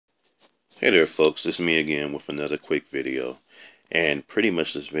Hey there folks, this is me again with another quick video, and pretty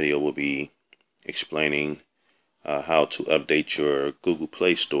much this video will be explaining how to update your Google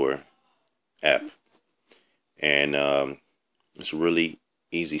Play Store app. And it's a really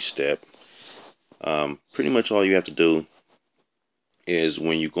easy step. Pretty much all you have to do is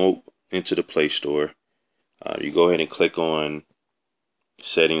when you go into the Play Store, you go ahead and click on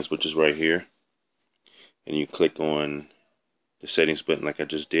settings, which is right here, and you click on the settings button like I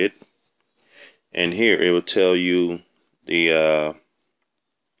just did. And here it will tell you the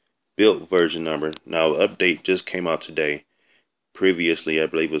build version number. Now, the update just came out today. Previously, I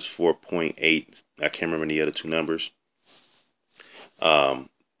believe it was 4.8. I can't remember the other two numbers.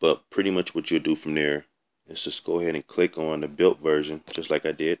 But pretty much what you'll do from there is just go ahead and click on the built version, just like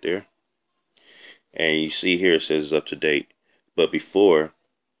I did there. And you see here it says it's up to date. But before,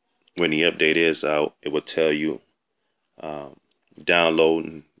 when the update is out, it will tell you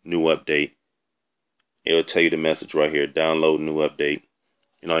download new update. It will tell you the message right here, download new update.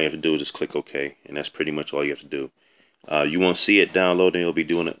 And all you have to do is just click OK. And that's pretty much all you have to do. You won't see it downloading. It'll be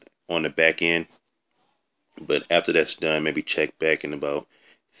doing it on the back end. But after that's done, maybe check back in about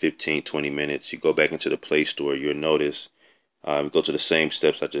 15-20 minutes. You go back into the Play Store. You'll notice, go to the same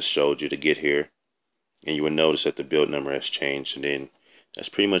steps I just showed you to get here. And you will notice that the build number has changed. And then that's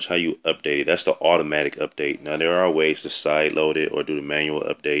pretty much how you update it. That's the automatic update. Now, there are ways to side load it or do the manual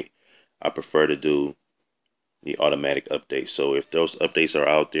update. I prefer to do the automatic update. So if those updates are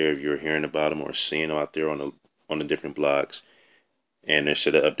out there, if you're hearing about them or seeing them out there on the different blogs, and they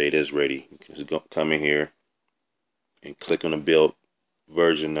said the update is ready, you can just come in here and click on the build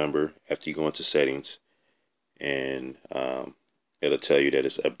version number after you go into settings, and it'll tell you that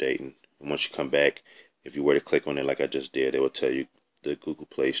it's updating. And once you come back, if you were to click on it like I just did, it will tell you the Google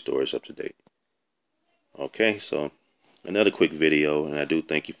Play Store is up to date. Okay, so another quick video, and I do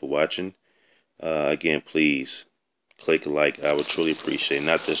thank you for watching. Again, please click like. I would truly appreciate it.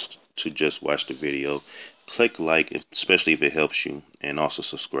 Not just to just watch the video. Click like, especially if it helps you, and also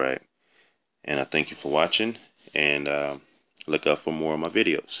subscribe. And I thank you for watching, and look out for more of my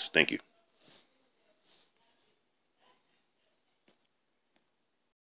videos. Thank you.